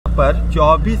पर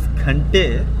 24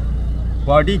 घंटे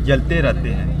बॉडी जलते रहते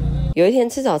हैं。有一天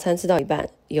吃早餐吃到一半，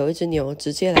有一只牛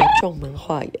直接来撞门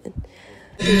化缘。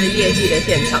是业绩的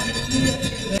现场，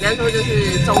简单说就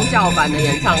是宗教版的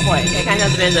演唱会。可以看一下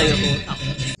这边人有多少，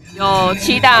有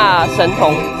7大神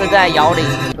童正在摇铃。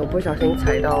我不小心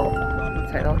踩到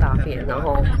大便，然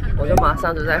后我就马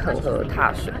上就在恒河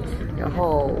踏水。然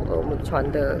后我们船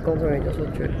的工作人员就说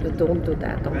，don't do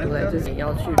that，don't do that， 就是你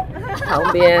要去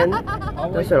旁边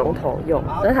的水龙头用，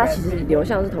但是它其实流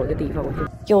向是同一个地方。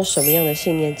用什么样的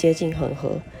信念接近恒河，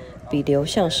比流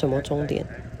向什么终点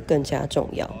更加重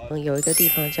要。有一个地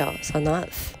方叫 Sarnath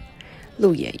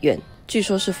鹿野苑，据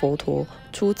说是佛陀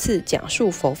初次讲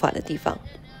述佛法的地方。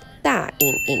大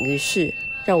隐于市，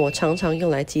让我常常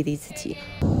用来激励自己。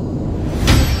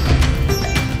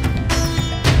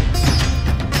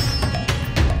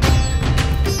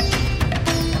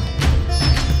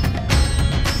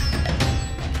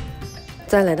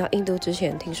在来到印度之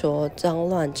前，听说脏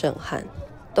乱震撼，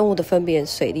动物的粪便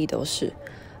随地都是，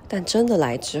但真的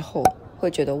来之后，会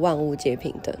觉得万物皆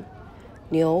平等，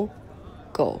牛、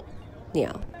狗、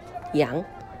鸟、羊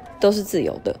都是自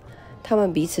由的，他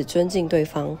们彼此尊敬对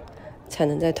方，才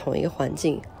能在同一个环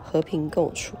境和平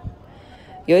共处。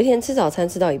有一天吃早餐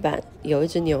吃到一半，有一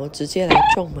只牛直接来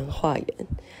撞门化缘。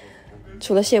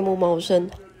除了羡慕猫生，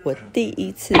我第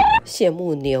一次羡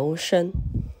慕牛生。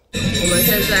我们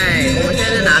现在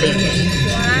在哪里？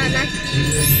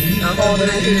然后这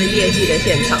边是业绩的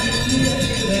现场，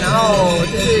然后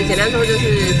就是简单说就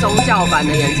是宗教版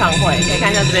的演唱会。可以看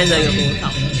一下这边人有多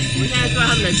少。我们现在坐在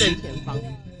他们的正前方，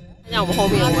看一下我们后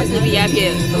面，我们是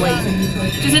VIP 的位置，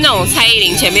就是那种蔡依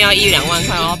林前面要1-2万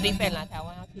块，然后 Big Bang 来台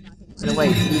湾要去的位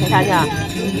置。可以看一下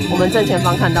我们正前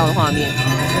方看到的画面，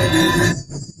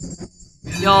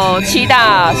有7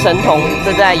大神童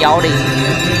正在摇铃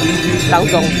当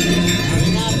中。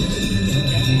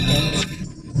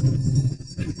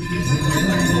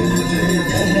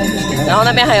然后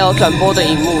那边还有转播的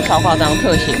荧幕，超夸张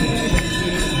特写。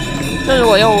就如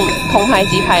果用空拍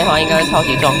机拍的话，应该会超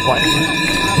级壮观。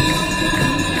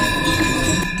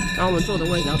然后我们坐的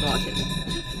位置要多少钱？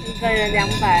一个人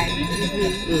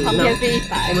200，旁边是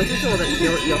100。我们是坐的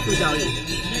有塑胶椅，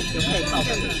有可以靠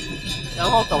背。然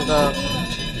后总的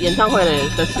演唱会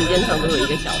的时间长度有1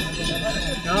个小时。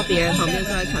然后别人旁边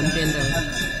坐在船边的，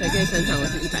所以可以申请的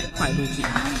是100块卢比。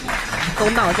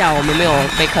公道价我们没有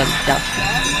被坑，这样。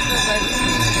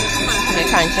可以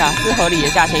看一下是合理的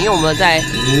价钱，因为我们在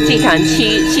祭坛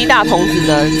七大童子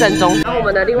的正中。然后我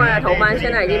们的另外的同伴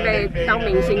现在已经被当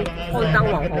明星或者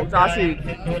当网红抓去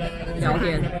聊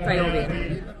天，在右边。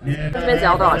这边只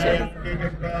要多少钱？200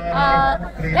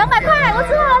块，我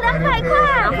知道了，200块。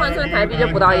然后换算台币就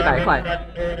不到100块，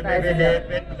大概是这样。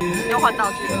又换道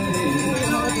具了，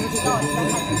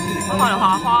我换了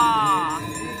花，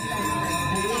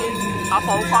好浮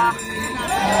夸。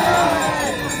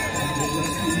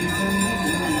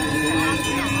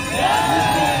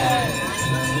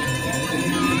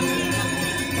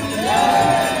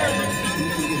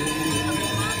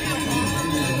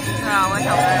对啊，我想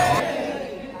来。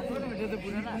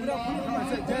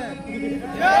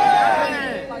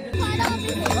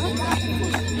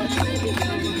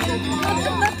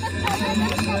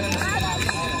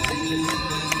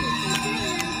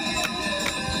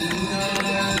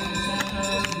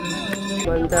我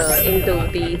们的印度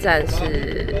第一站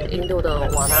是印度的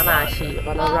瓦拉纳西，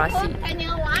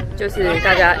就是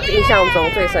大家印象中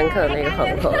最深刻的那个恒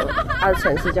河，它的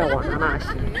城市叫瓦拉纳西。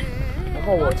然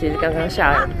后我其实刚刚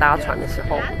下来搭船的时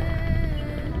候，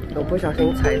我不小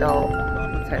心踩到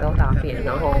大便，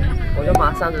然后我就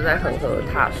马上就在恒河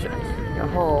踏水。然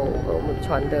后我们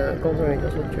船的工作人员就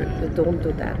说don't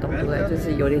do that，don't do that， 就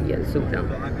是有点严肃这样。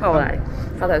后来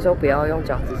他才说不要用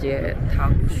脚直接踏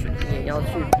入水，你要去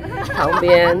旁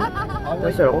边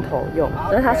的水龙头用，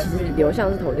但是它其实流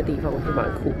向是同一个地方，我觉得蛮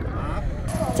酷的。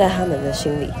在他们的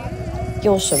心里，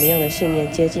用什么样的信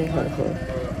念接近恒河，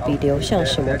比流向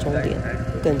什么终点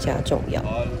更加重要。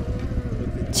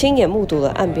亲眼目睹了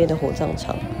岸边的火葬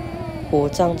场，火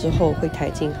葬之后会抬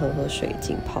进恒河水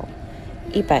浸泡。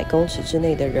100公尺之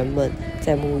内的人们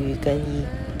在沐浴更衣，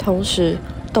同时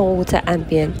动物在岸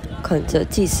边啃着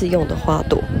祭祀用的花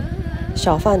朵，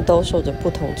小贩兜售着不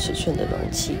同尺寸的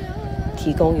容器，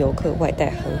提供游客外带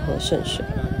恒河圣水。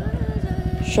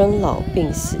生老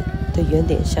病死的原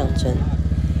点象征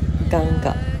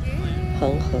，Ganga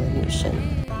恒河女神。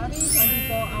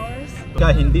का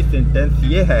हिंदी सेंटेंस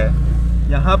ये है,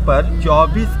 यहाँ पर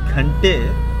 24 घंटे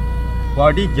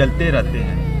बॉडी जलते रहते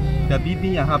हैं, कभी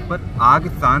भी यहाँ पर आग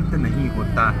शांत नहीं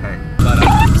होता है।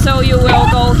 So you will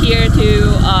go here to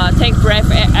take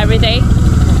breath every day?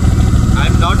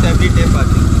 I'm not everyday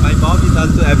person. My Mom is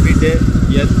also every day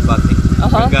here bathing.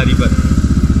 Ganga River.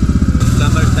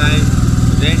 Summer time,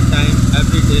 rain time,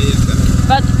 every day is coming.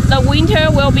 But the winter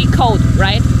will be cold,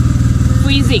 right?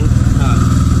 Freezing.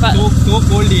 But so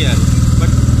cold here.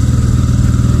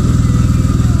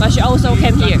 But she also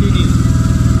came here.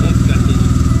 Yes, continue.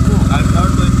 I'm not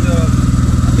going to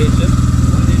station,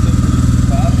 only to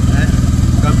bath and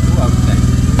come to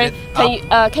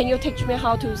outside. Can you teach me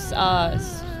how to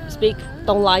speak?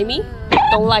 Don't lie me.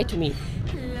 Don't lie to me.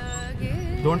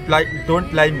 Don't lie me.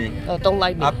 Don't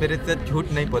lie me. आप मेरे से झूठ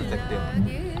नहीं बोल सकते हो.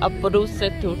 आप पुरुष से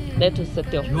नहीं तो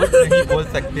सकते हो. झूठ नहीं बोल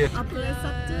सकते.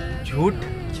 झूठ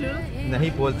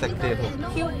नहीं बोल सकते हो.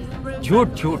 झूठ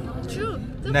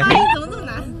नहीं.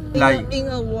 Lie. In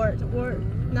a word,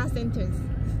 not sentence.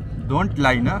 Don't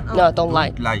lie ना. No, don't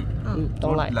lie.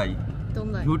 Don't lie.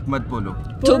 झूठ मत बोलो.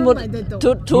 झूठ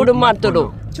मत बोलो.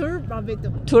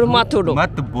 झूठ मत बोलो.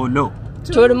 मत बोलो.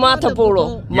 झूठ मत बोलो.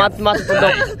 मत बोलो.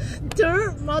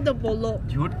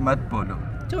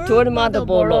 झूठ मत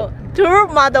बोलो.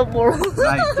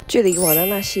距离瓦拉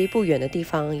纳西不远的地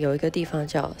方，有一个地方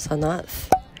叫萨那斯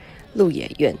鹿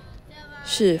野苑，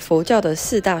是佛教的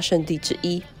4大圣地之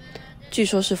一。据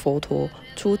说是佛陀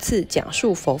初次讲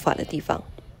述佛法的地方。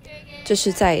这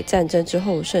是在战争之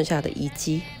后剩下的遗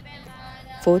迹。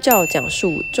佛教讲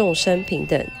述众生平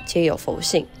等，皆有佛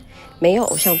性，没有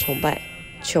偶像崇拜，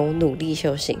求努力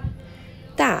修行。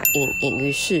大隐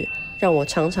于世，让我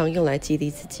常常用来激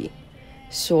励自己。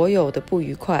所有的不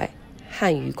愉快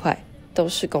和愉快都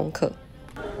是功课。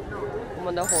我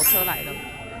们的火车来了。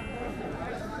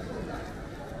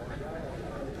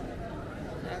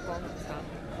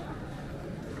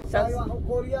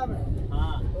Korea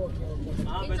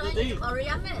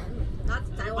में not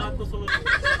Taiwan.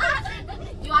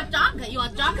 You are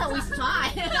drunk with try.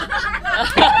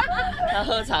 他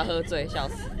喝茶喝醉，笑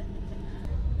死。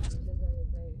现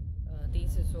在第一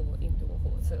次坐印度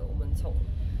火车，我们从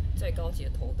最高级的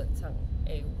头等舱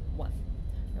A1，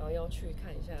 然后要去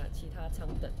看一下其他舱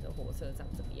等的火车长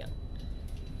怎么样。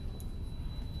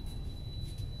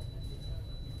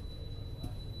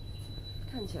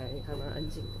看起来还蛮安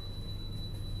静的。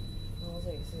然后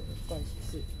这里是盥洗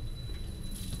室，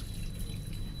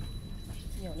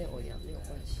尿尿一样没有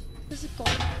关系。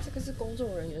这个是工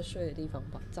作人员睡的地方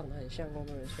吧？长得很像工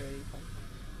作人员睡的地方。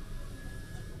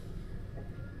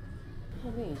后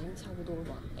面已经差不多了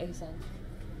吧 ？A3，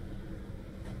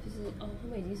 就是后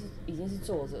面已经是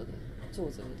坐着的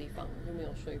地方，就没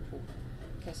有睡铺。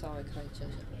可以稍微看一下。